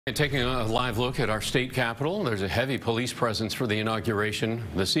And taking a live look at our state capitol, there's a heavy police presence for the inauguration.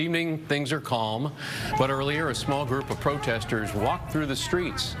 This evening, things are calm, but earlier, a small group of protesters walked through the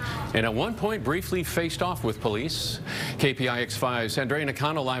streets and at one point briefly faced off with police. KPIX 5's Andrea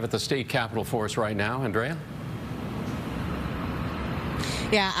Nakano live at the state capitol for us right now. Andrea?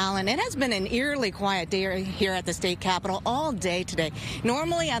 Yeah, Alan, it has been an eerily quiet day here at the state capitol all day today.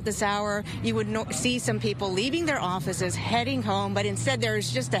 Normally at this hour, you would see some people leaving their offices, heading home, but instead there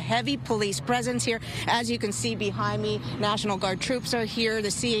is just a heavy police presence here. As you can see behind me, National Guard troops are here. The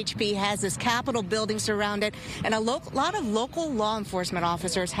CHP has this Capitol building surrounded, and a lot of local law enforcement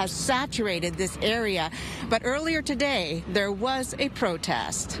officers have saturated this area. But earlier today, there was a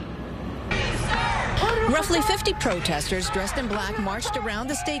protest. Roughly 50 protesters dressed in black marched around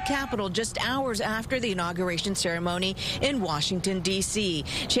the state capitol just hours after the inauguration ceremony in Washington, D.C.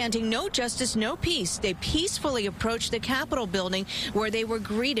 Chanting "No justice, no peace," they peacefully approached the Capitol building, where they were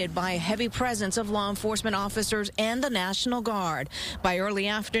greeted by a heavy presence of law enforcement officers and the National Guard. By early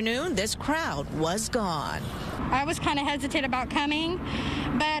afternoon, this crowd was gone. I was kind of hesitant about coming,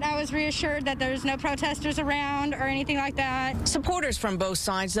 but I was reassured that there's no protesters around or anything like that. Supporters from both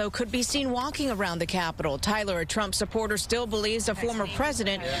sides, though, could be seen walking around the Capitol. Tyler, a Trump supporter, still believes the former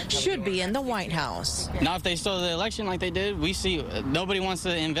president should be in the White House. Now, if they stole the election like they did, we see nobody wants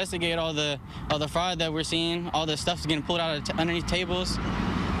to investigate all the fraud that we're seeing. All the stuff's getting pulled out of underneath tables.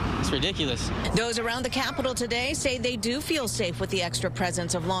 It's ridiculous. Those around the Capitol today say they do feel safe with the extra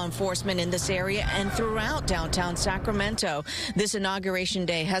presence of law enforcement in this area and throughout downtown Sacramento. This inauguration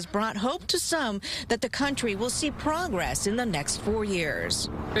day has brought hope to some that the country will see progress in the next 4 years.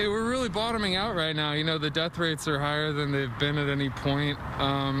 Hey, we're really bottoming out right now. You know, the death rates are higher than they've been at any point.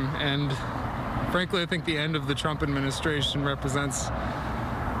 And frankly, I think the end of the Trump administration represents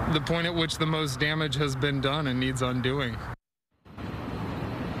the point at which the most damage has been done and needs undoing.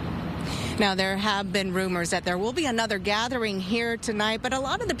 Now, there have been rumors that there will be another gathering here tonight, but a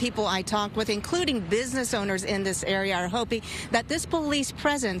lot of the people I talked with, including business owners in this area, are hoping that this police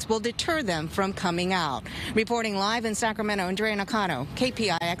presence will deter them from coming out. Reporting live in Sacramento, Andrea Nakano,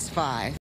 KPIX 5.